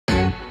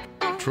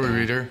Troy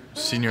Reeder,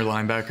 senior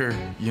linebacker,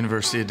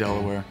 University of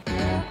Delaware.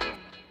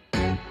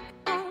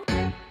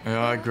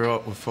 I grew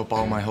up with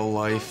football my whole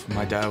life.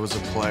 My dad was a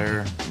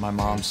player. My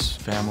mom's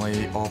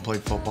family all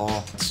played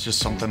football. It's just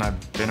something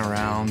I've been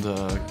around,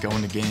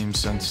 going to games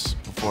since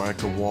before I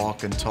could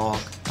walk and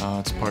talk.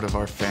 It's part of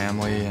our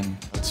family, and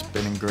it's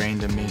been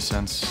ingrained in me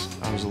since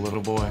I was a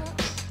little boy.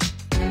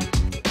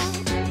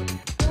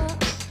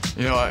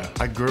 You know,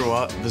 I grew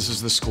up, this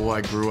is the school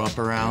I grew up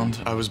around.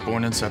 I was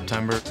born in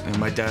September, and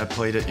my dad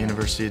played at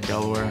University of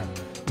Delaware.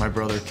 My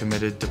brother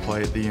committed to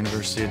play at the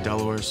University of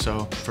Delaware,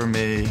 so for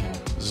me,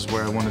 this is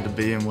where I wanted to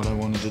be and what I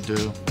wanted to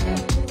do.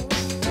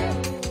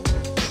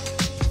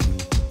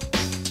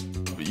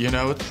 You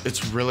know,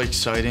 it's really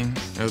exciting.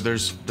 You know,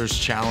 there's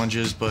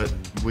challenges, but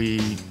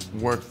we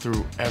work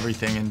through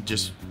everything and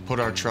just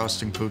put our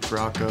trust in Coach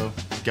Rocco.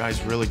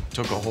 Guys really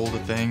took a hold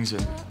of things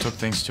and took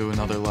things to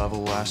another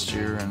level last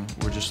year, and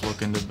we're just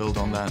looking to build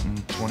on that in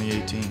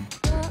 2018.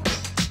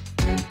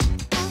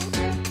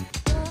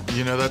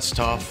 You know, that's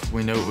tough.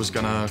 We knew it was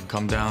gonna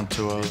come down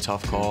to a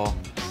tough call.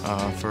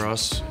 For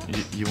us,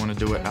 you want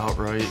to do it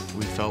outright.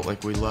 We felt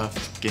like we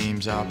left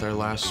games out there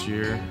last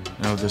year.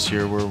 You know, this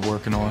year we're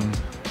working on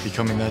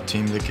becoming that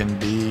team that can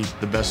be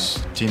the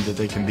best team that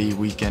they can be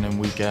week in and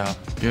week out.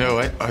 You know,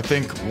 I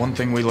think one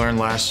thing we learned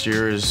last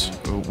year is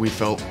we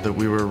felt that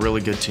we were a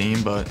really good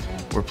team, but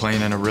we're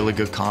playing in a really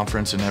good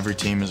conference and every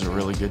team is a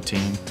really good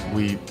team.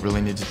 We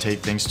really need to take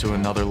things to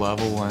another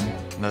level,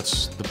 and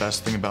that's the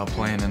best thing about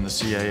playing in the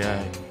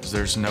CAA, is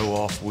there's no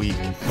off week.